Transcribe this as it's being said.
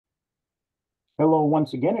Hello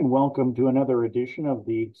once again, and welcome to another edition of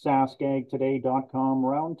the SaskAgToday.com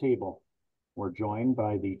Roundtable. We're joined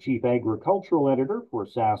by the Chief Agricultural Editor for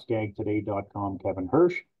SaskAgToday.com, Kevin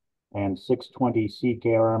Hursh, and 620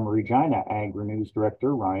 CKRM Regina AgriNews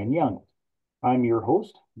Director, Ryan Young. I'm your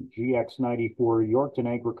host, GX94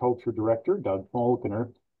 Yorkton Agriculture Director, Doug Falconer.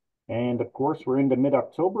 And of course, we're into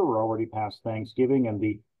mid-October. We're already past Thanksgiving, and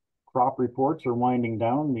the crop reports are winding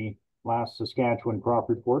down. The last Saskatchewan crop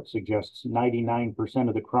report suggests 99%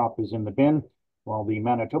 of the crop is in the bin, while the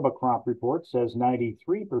Manitoba crop report says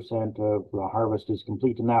 93% of the harvest is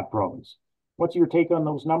complete in that province. What's your take on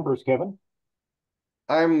those numbers, Kevin?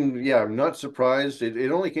 I'm not surprised.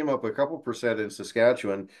 It only came up a couple percent in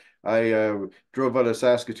Saskatchewan. I drove out of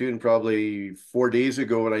Saskatoon probably 4 days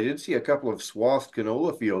ago, and I did see a couple of swathed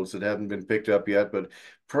canola fields that hadn't been picked up yet, but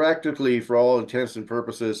practically, for all intents and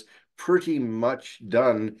purposes, pretty much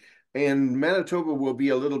done. And Manitoba will be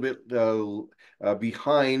a little bit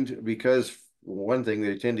behind because one thing,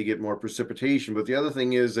 they tend to get more precipitation, but the other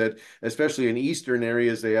thing is that especially in eastern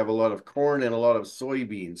areas, they have a lot of corn and a lot of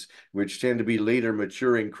soybeans, which tend to be later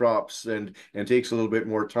maturing crops and takes a little bit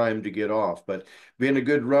more time to get off. But been a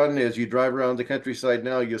good run. As you drive around the countryside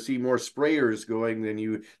now, you'll see more sprayers going than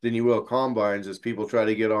you will combines, as people try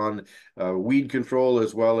to get on weed control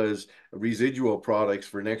as well as residual products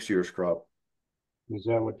for next year's crop. Is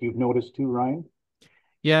that what you've noticed too, Ryan?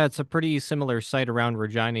 Yeah, it's a pretty similar site around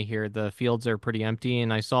Regina here. The fields are pretty empty,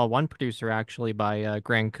 and I saw one producer actually by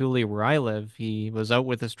Grand Coulee, where I live. He was out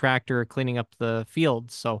with his tractor cleaning up the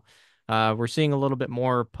fields. So we're seeing a little bit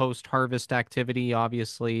more post-harvest activity,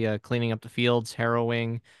 obviously cleaning up the fields,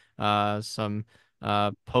 harrowing, some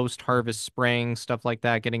post-harvest spraying, stuff like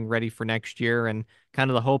that, getting ready for next year. And kind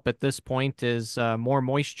of the hope at this point is more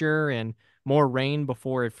moisture and more rain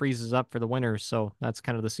before it freezes up for the winter. So that's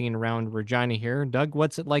kind of the scene around Regina here. Doug,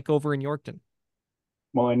 what's it like over in Yorkton?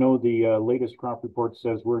 Well, I know the latest crop report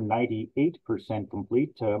says we're 98%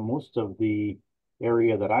 complete. Most of the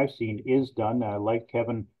area that I've seen is done. Like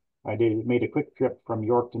Kevin, I made a quick trip from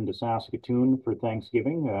Yorkton to Saskatoon for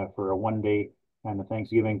Thanksgiving for a one-day kind of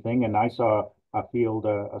Thanksgiving thing, and I saw a field,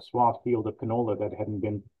 a swath field of canola that hadn't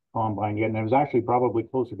been combined yet, and it was actually probably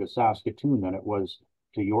closer to Saskatoon than it was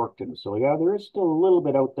to Yorkton. So yeah, there is still a little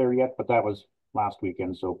bit out there yet, but that was last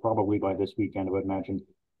weekend, so probably by this weekend, I would imagine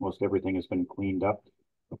most everything has been cleaned up.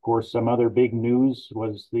 Of course, some other big news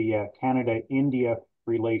was the Canada-India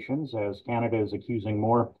relations, as Canada is accusing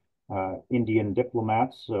more Indian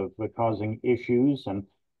diplomats of causing issues, and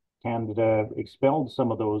Canada expelled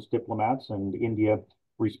some of those diplomats, and India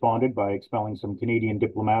responded by expelling some Canadian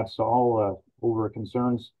diplomats, all over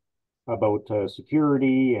concerns about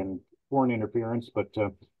security and foreign interference. But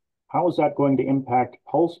how is that going to impact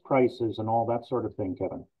pulse prices and all that sort of thing,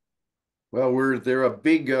 Kevin? Well, they're a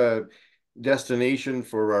big destination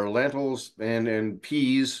for our lentils and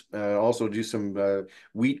peas. Also do some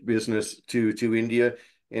wheat business to India,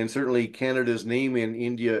 and certainly Canada's name in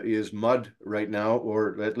India is mud right now,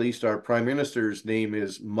 or at least our Prime Minister's name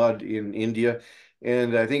is mud in India.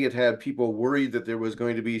 And I think it had people worried that there was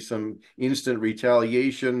going to be some instant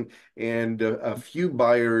retaliation, and a few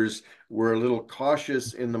buyers were a little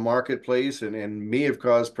cautious in the marketplace and may have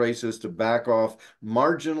caused prices to back off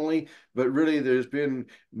marginally. But really, there's been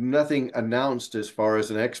nothing announced as far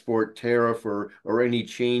as an export tariff or any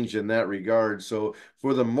change in that regard. So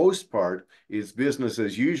for the most part, it's business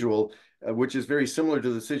as usual, which is very similar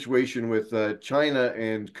to the situation with China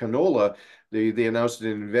and canola. They announced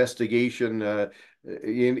an investigation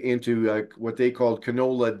into what they called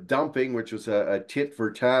canola dumping, which was a tit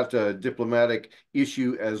for tat diplomatic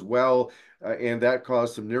issue as well. And that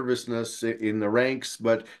caused some nervousness in the ranks,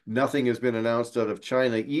 but nothing has been announced out of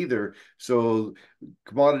China either. So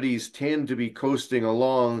commodities tend to be coasting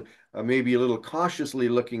along, maybe a little cautiously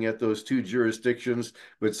looking at those two jurisdictions,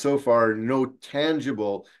 but so far, no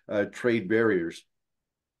tangible trade barriers.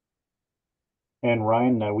 And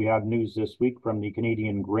Ryan, we had news this week from the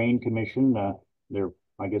Canadian Grain Commission. They're,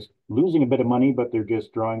 I guess, losing a bit of money, but they're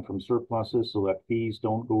just drawing from surpluses so that fees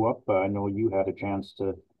don't go up. I know you had a chance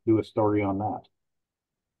to do a story on that.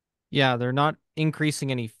 Yeah, they're not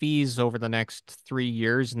increasing any fees over the next 3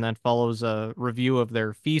 years, and that follows a review of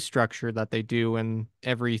their fee structure that they do in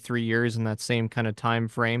every 3 years in that same kind of time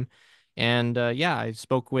frame. And yeah, I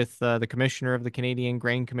spoke with the commissioner of the Canadian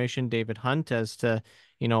Grain Commission, David Hunt, as to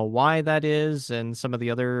why that is and some of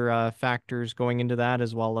the other factors going into that,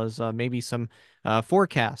 as well as maybe some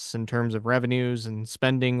forecasts in terms of revenues and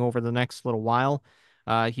spending over the next little while.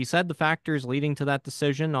 He said the factors leading to that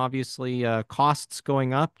decision, obviously, costs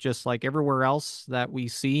going up, just like everywhere else that we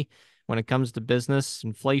see. when it comes to business,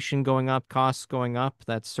 inflation going up, costs going up.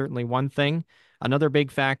 That's certainly one thing. Another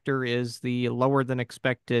big factor is the lower than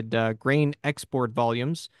expected grain export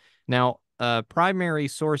volumes. Now, a primary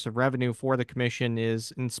source of revenue for the commission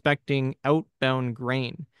is inspecting outbound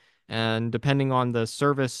grain. And depending on the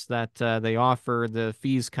service that they offer, the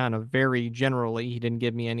fees kind of vary generally. He didn't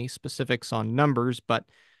give me any specifics on numbers, but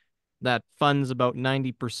that funds about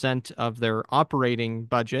 90% of their operating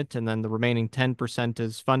budget, and then the remaining 10%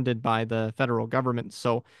 is funded by the federal government.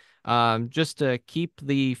 So, just to keep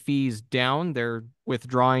the fees down, they're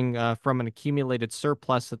withdrawing from an accumulated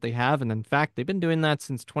surplus that they have. And in fact, they've been doing that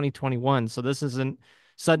since 2021. So, this isn't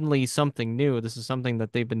suddenly something new. This is something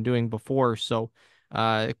that they've been doing before. So,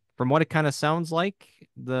 from what it kind of sounds like,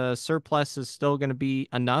 the surplus is still going to be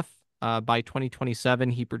enough. By 2027,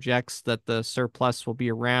 he projects that the surplus will be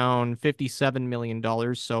around $57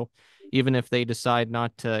 million. So even if they decide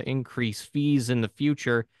not to increase fees in the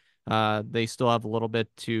future, they still have a little bit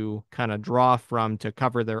to kind of draw from to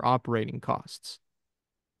cover their operating costs.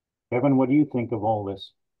 Kevin, what do you think of all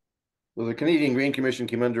this? Well, the Canadian Grain Commission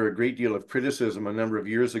came under a great deal of criticism a number of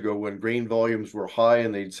years ago when grain volumes were high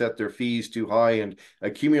and they'd set their fees too high and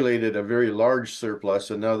accumulated a very large surplus,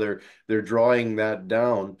 and now they're drawing that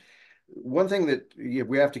down. One thing that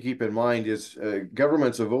we have to keep in mind is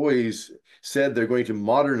governments have always said they're going to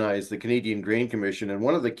modernize the Canadian Grain Commission. And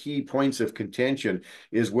one of the key points of contention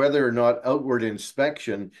is whether or not outward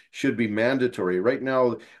inspection should be mandatory. Right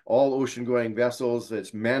now, all ocean-going vessels,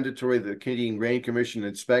 it's mandatory that the Canadian Grain Commission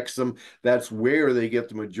inspects them. That's where they get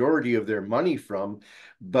the majority of their money from.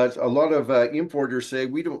 But a lot of importers say,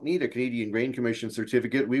 we don't need a Canadian Grain Commission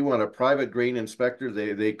certificate. We want a private grain inspector.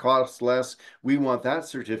 They cost less. We want that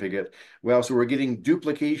certificate. Well, so we're getting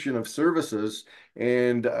duplication of services.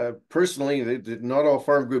 And personally, not all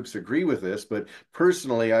farm groups agree with this, but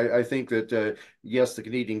personally, I think that, yes, the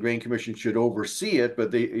Canadian Grain Commission should oversee it,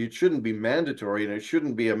 but it shouldn't be mandatory, and it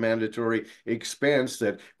shouldn't be a mandatory expense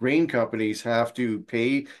that grain companies have to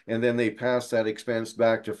pay, and then they pass that expense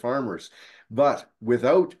back to farmers. But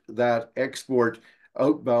without that export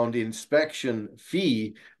outbound inspection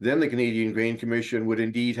fee, then the Canadian Grain Commission would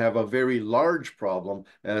indeed have a very large problem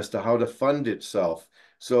as to how to fund itself.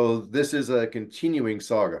 So this is a continuing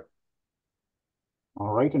saga.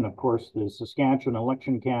 All right, and of course, the Saskatchewan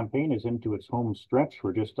election campaign is into its home stretch.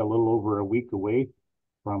 We're just a little over a week away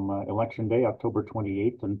from Election Day, October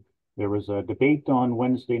 28th, and there was a debate on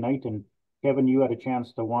Wednesday night, and Kevin, you had a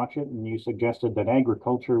chance to watch it, and you suggested that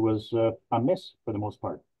agriculture was a miss for the most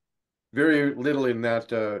part. Very little in that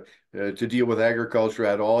to deal with agriculture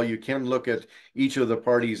at all. You can look at each of the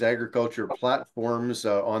parties' agriculture platforms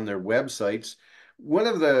on their websites. One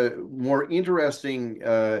of the more interesting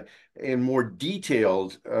and more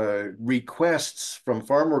detailed requests from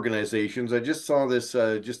farm organizations, I just saw this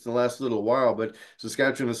just in the last little while, but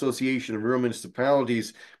Saskatchewan Association of Rural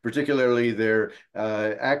Municipalities, particularly their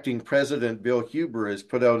acting president, Bill Huber, has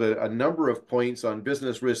put out a number of points on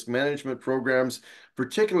business risk management programs,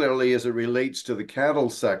 particularly as it relates to the cattle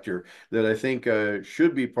sector, that I think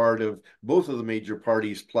should be part of both of the major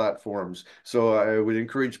parties' platforms. So I would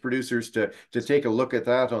encourage producers to take a look at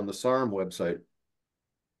that on the SARM website.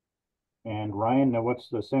 And Ryan, what's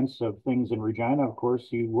the sense of things in Regina? Of course,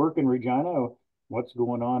 you work in Regina. What's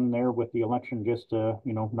going on there with the election just,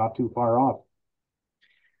 not too far off?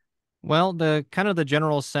 Well, the kind of the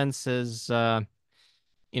general sense is,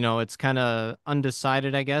 it's kind of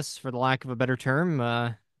undecided, I guess, for the lack of a better term.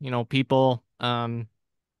 People,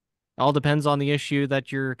 all depends on the issue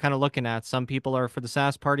that you're kind of looking at. Some people are for the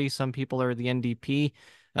Sask Party, some people are the NDP.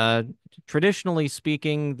 Uh, Traditionally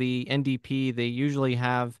speaking, the NDP, they usually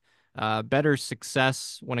have better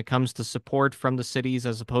success when it comes to support from the cities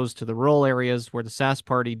as opposed to the rural areas where the Sask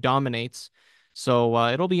Party dominates. So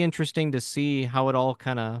it'll be interesting to see how it all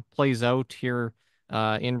kind of plays out here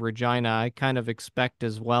in Regina. I kind of expect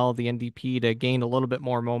as well the NDP to gain a little bit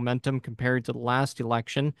more momentum compared to the last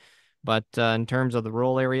election. But in terms of the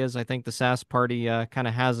rural areas, I think the Sask Party kind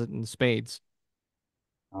of has it in spades.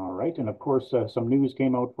 All right, and of course, some news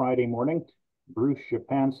came out Friday morning. Bruce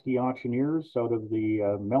Shapansky auctioneers out of the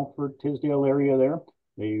Melfort, Tisdale area there.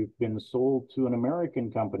 They've been sold to an American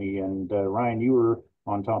company, and Ryan, you were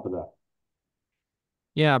on top of that.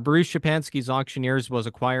 Yeah, Bruce Shapansky's Auctioneers was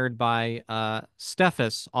acquired by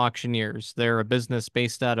Steffes Auctioneers. They're a business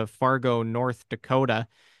based out of Fargo, North Dakota.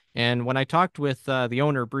 And when I talked with the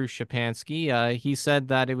owner, Bruce Shapansky, he said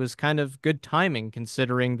that it was kind of good timing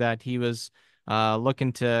considering that he was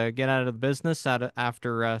looking to get out of the business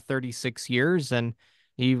after 36 years. And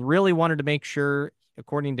he really wanted to make sure,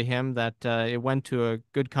 according to him, that it went to a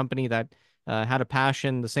good company that had a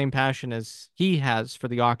passion, the same passion as he has for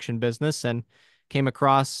the auction business, and came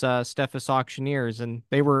across Steffes Auctioneers, and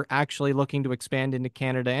they were actually looking to expand into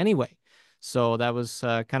Canada anyway. So that was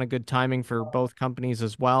kind of good timing for both companies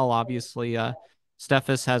as well. Obviously,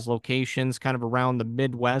 Steffes has locations kind of around the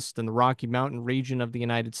Midwest and the Rocky Mountain region of the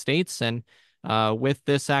United States. And with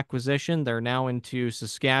this acquisition, they're now into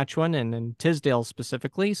Saskatchewan and in Tisdale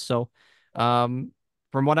specifically. So from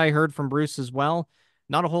what I heard from Bruce as well,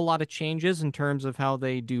 not a whole lot of changes in terms of how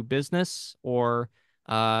they do business or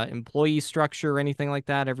employee structure or anything like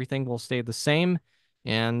that. Everything will stay the same,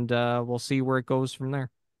 and we'll see where it goes from there.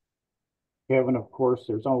 Kevin, of course,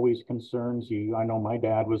 there's always concerns. I know my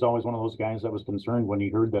dad was always one of those guys that was concerned when he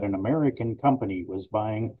heard that an American company was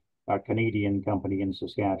buying a Canadian company in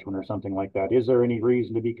Saskatchewan or something like that. Is there any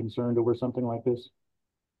reason to be concerned over something like this?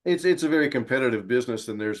 It's a very competitive business,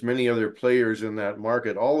 and there's many other players in that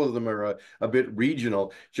market. All of them are a bit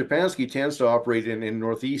regional. Szczepanski tends to operate in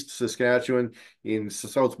northeast Saskatchewan, in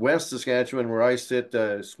southwest Saskatchewan, where I sit.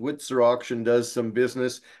 Switzer Auction does some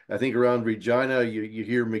business. I think around Regina, you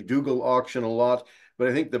hear McDougall Auction a lot. But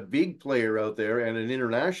I think the big player out there, and an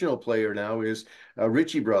international player now, is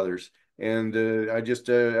Ritchie Brothers. And I just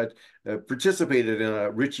participated in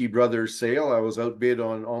a Ritchie Brothers sale. I was outbid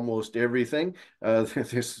on almost everything.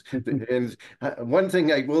 And one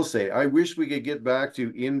thing I will say, I wish we could get back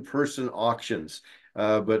to in-person auctions.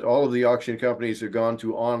 But all of the auction companies have gone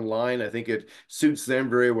to online. I think it suits them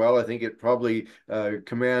very well. I think it probably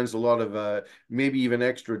commands a lot of maybe even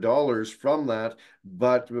extra dollars from that.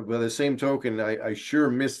 But by the same token, I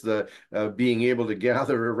sure miss the being able to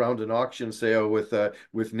gather around an auction sale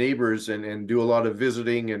with neighbors and do a lot of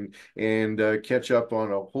visiting and catch up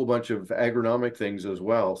on a whole bunch of agronomic things as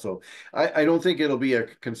well. So I don't think it'll be a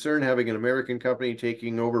concern having an American company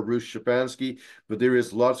taking over Bruce Szczepanski, but there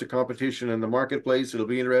is lots of competition in the marketplace. It'll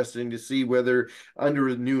be interesting to see whether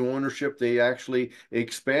under new ownership they actually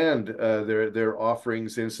expand their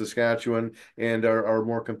offerings in Saskatchewan and are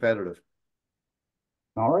more competitive.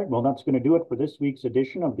 All right, well, that's going to do it for this week's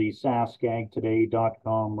edition of the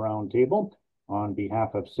SaskAgToday.com Roundtable. On behalf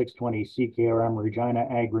of 620 CKRM Regina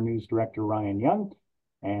AgriNews Director Ryan Young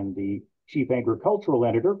and the Chief Agricultural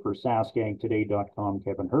Editor for SaskAgToday.com,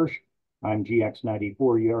 Kevin Hursh, I'm GX94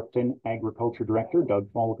 Yorkton Agriculture Director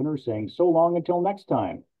Doug Falconer saying so long until next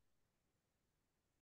time.